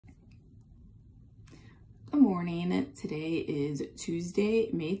morning. Today is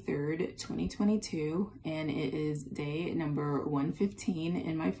Tuesday, May 3rd, 2022, and it is day number 115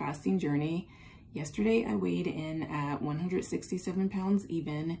 in my fasting journey. Yesterday I weighed in at 167 pounds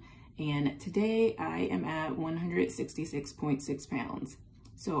even, and today I am at 166.6 pounds.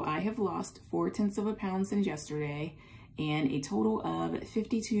 So I have lost 0.4 of a pound since yesterday and a total of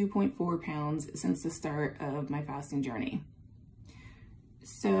 52.4 pounds since the start of my fasting journey.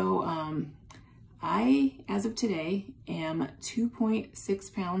 So I, as of today, am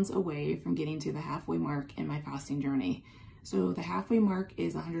 2.6 pounds away from getting to the halfway mark in my fasting journey. So the halfway mark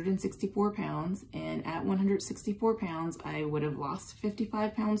is 164 pounds, and at 164 pounds, I would have lost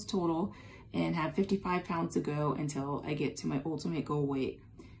 55 pounds total and have 55 pounds to go until I get to my ultimate goal weight.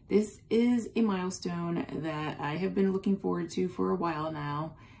 This is a milestone that I have been looking forward to for a while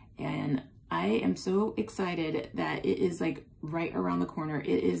now, and I am so excited that it is like right around the corner.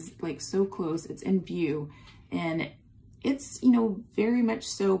 It is like so close, it's in view, and it's, you know, very much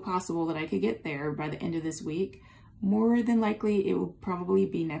so possible that I could get there by the end of this week. More than likely, it will probably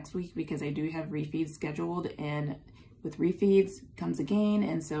be next week because I do have refeeds scheduled, and with refeeds comes a gain,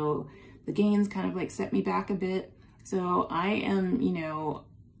 and so the gains kind of like set me back a bit. So I am, you know,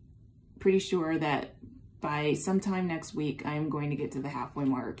 pretty sure that by sometime next week, I am going to get to the halfway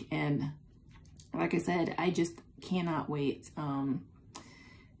mark, and like I said, I just cannot wait.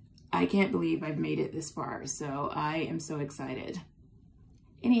 I can't believe I've made it this far, so I am so excited.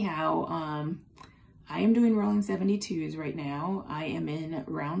 Anyhow, I am doing rolling 72s right now. I am in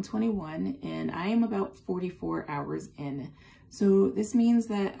round 21 and I am about 44 hours in. So this means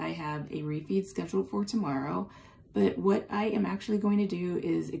that I have a refeed scheduled for tomorrow, but what I am actually going to do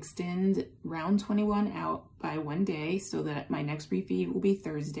is extend round 21 out by 1 day so that my next refeed will be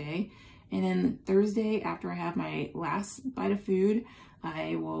Thursday. And then Thursday, after I have my last bite of food,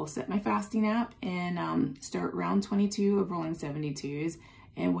 I will set my fasting app and start round 22 of rolling 72s.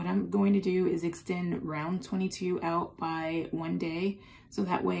 And what I'm going to do is extend round 22 out by 1 day. So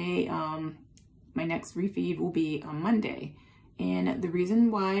that way my next refeed will be on Monday. And the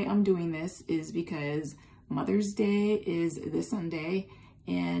reason why I'm doing this is because Mother's Day is this Sunday.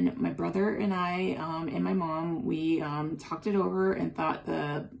 And my brother and I and my mom, we talked it over and thought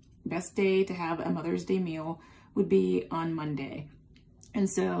the best day to have a Mother's Day meal would be on Monday. And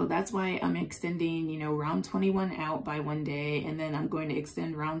so that's why I'm extending, you know, round 21 out by 1 day, and then I'm going to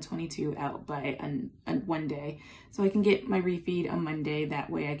extend round 22 out by 1 day. So I can get my refeed on Monday, that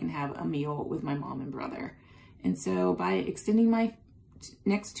way I can have a meal with my mom and brother. And so by extending my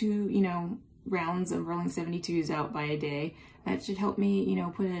next two, you know, rounds of rolling 72s out by a day, that should help me, you know,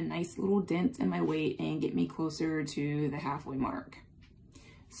 put a nice little dent in my weight and get me closer to the halfway mark.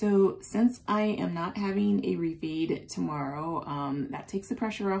 So since I am not having a refeed tomorrow, that takes the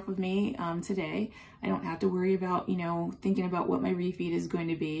pressure off of me today. I don't have to worry about, you know, thinking about what my refeed is going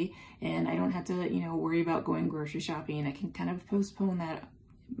to be, and I don't have to, you know, worry about going grocery shopping. I can kind of postpone that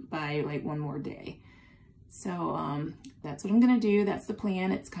by like 1 more day. So that's what I'm gonna do. That's the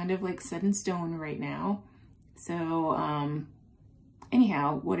plan. It's kind of like set in stone right now. So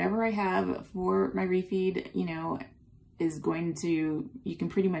anyhow, whatever I have for my refeed, you know, is going to, you can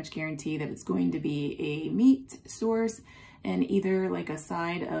pretty much guarantee that it's going to be a meat source and either like a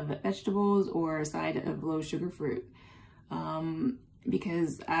side of vegetables or a side of low sugar fruit.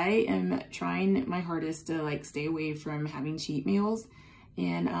 Because I am trying my hardest to like stay away from having cheat meals.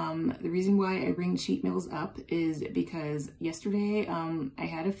 And the reason why I bring cheat meals up is because yesterday I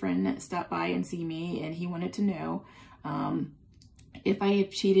had a friend stop by and see me, and he wanted to know if I have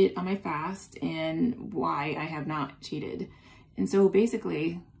cheated on my fast and why I have not cheated. And so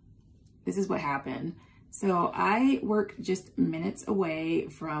basically, this is what happened. So I work just minutes away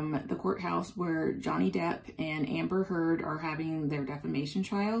from the courthouse where Johnny Depp and Amber Heard are having their defamation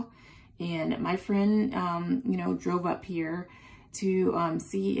trial. And my friend, you know, drove up here to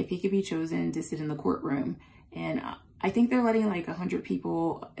see if he could be chosen to sit in the courtroom. And I think they're letting like 100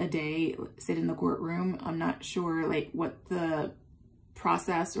 people a day sit in the courtroom. I'm not sure like what the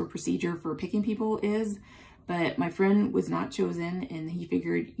process or procedure for picking people is, but my friend was not chosen, and he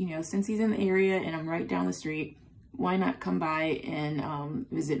figured, you know, since he's in the area and I'm right down the street, why not come by and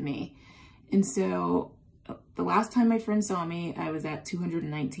visit me? And so the last time my friend saw me, I was at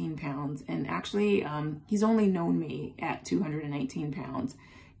 219 pounds, and actually he's only known me at 219 pounds.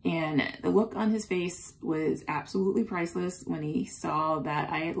 And the look on his face was absolutely priceless when he saw that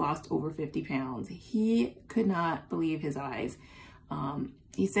I had lost over 50 pounds. He could not believe his eyes.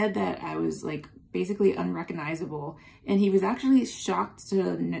 He said that I was like basically unrecognizable, and he was actually shocked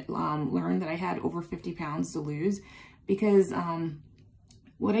to learn that I had over 50 pounds to lose, because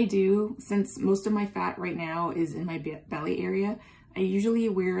what I do, since most of my fat right now is in my belly area, I usually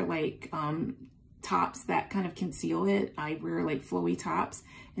wear like tops that kind of conceal it. I wear like flowy tops.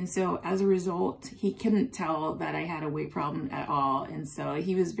 And so as a result, he couldn't tell that I had a weight problem at all. And so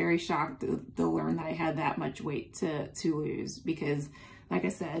he was very shocked to learn that I had that much weight to lose, because like I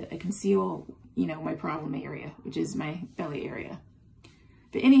said, I conceal, you know, my problem area, which is my belly area.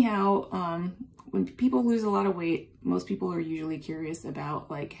 But anyhow, when people lose a lot of weight, most people are usually curious about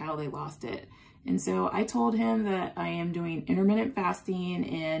like how they lost it. And so I told him that I am doing intermittent fasting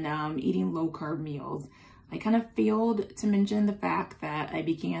and eating low carb meals. I kind of failed to mention the fact that I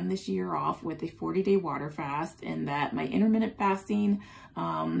began this year off with a 40-day water fast, and that my intermittent fasting,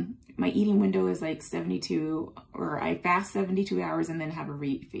 my eating window is like 72, or I fast 72 hours and then have a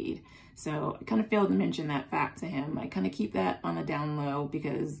refeed. So I kind of failed to mention that fact to him. I kind of keep that on the down low,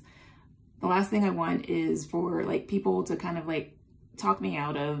 because the last thing I want is for like people to kind of like talk me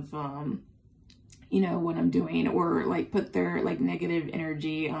out of, you know, what I'm doing, or like put their like negative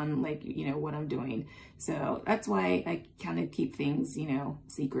energy on like, you know, what I'm doing. So that's why I kind of keep things, you know,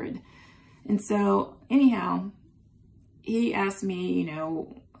 secret. And so anyhow, he asked me, you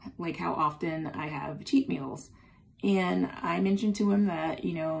know, like how often I have cheat meals. And I mentioned to him that,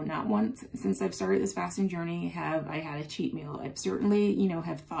 you know, not once since I've started this fasting journey have I had a cheat meal. I've certainly, you know,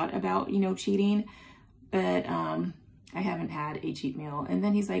 have thought about, you know, cheating, but I haven't had a cheat meal. And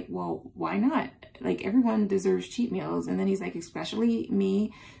then he's like, well, why not? Like, everyone deserves cheat meals. And then he's like, especially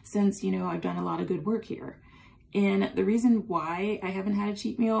me, since, you know, I've done a lot of good work here. And the reason why I haven't had a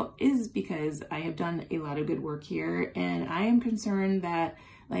cheat meal is because I have done a lot of good work here. And I am concerned that,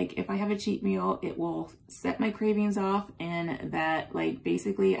 like, if I have a cheat meal, it will set my cravings off, and that, like,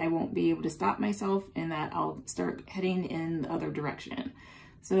 basically I won't be able to stop myself, and that I'll start heading in the other direction.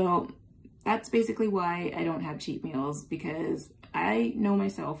 So that's basically why I don't have cheat meals, because I know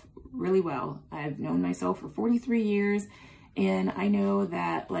myself really well. I've known myself for 43 years, and I know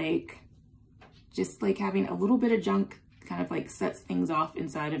that, like, just like having a little bit of junk kind of like sets things off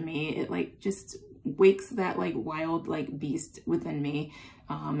inside of me. It like just wakes that like wild like beast within me,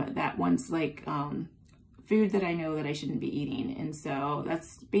 that wants like food that I know that I shouldn't be eating. And so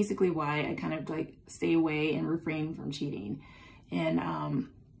that's basically why I kind of like stay away and refrain from cheating. And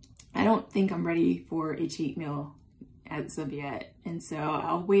I don't think I'm ready for a cheat meal as of yet. And so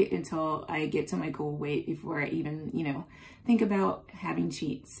I'll wait until I get to my goal weight before I even, you know, think about having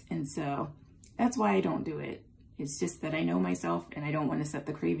cheats. And so that's why I don't do it. It's just that I know myself, and I don't want to set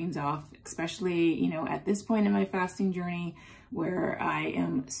the cravings off, especially, you know, at this point in my fasting journey where I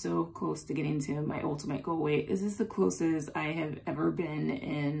am so close to getting to my ultimate goal weight. This is the closest I have ever been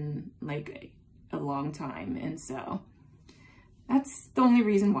in like a long time. And so that's the only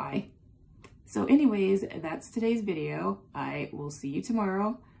reason why. So anyways, that's today's video. I will see you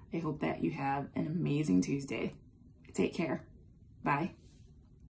tomorrow. I hope that you have an amazing Tuesday. Take care. Bye.